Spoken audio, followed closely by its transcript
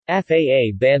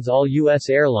FAA bans all U.S.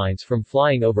 airlines from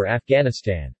flying over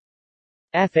Afghanistan.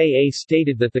 FAA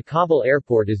stated that the Kabul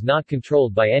airport is not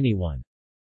controlled by anyone.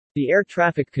 The air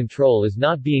traffic control is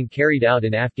not being carried out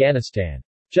in Afghanistan.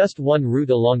 Just one route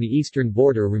along the eastern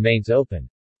border remains open.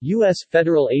 U.S.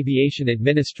 Federal Aviation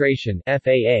Administration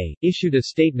 (FAA) issued a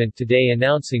statement today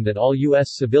announcing that all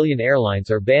U.S. civilian airlines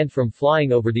are banned from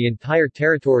flying over the entire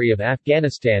territory of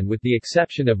Afghanistan with the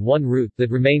exception of one route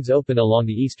that remains open along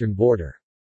the eastern border.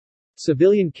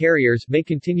 Civilian carriers may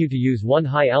continue to use one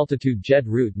high-altitude jet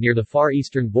route near the far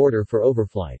eastern border for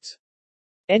overflights.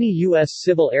 Any U.S.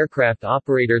 civil aircraft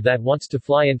operator that wants to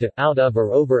fly into, out of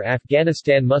or over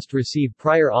Afghanistan must receive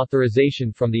prior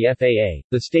authorization from the FAA,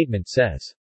 the statement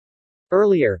says.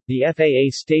 Earlier, the FAA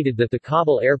stated that the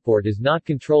Kabul airport is not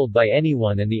controlled by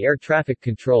anyone and the air traffic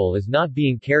control is not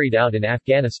being carried out in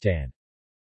Afghanistan.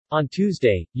 On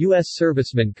Tuesday, U.S.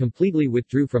 servicemen completely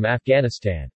withdrew from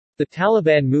Afghanistan. The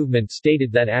Taliban movement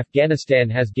stated that Afghanistan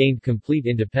has gained complete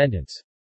independence.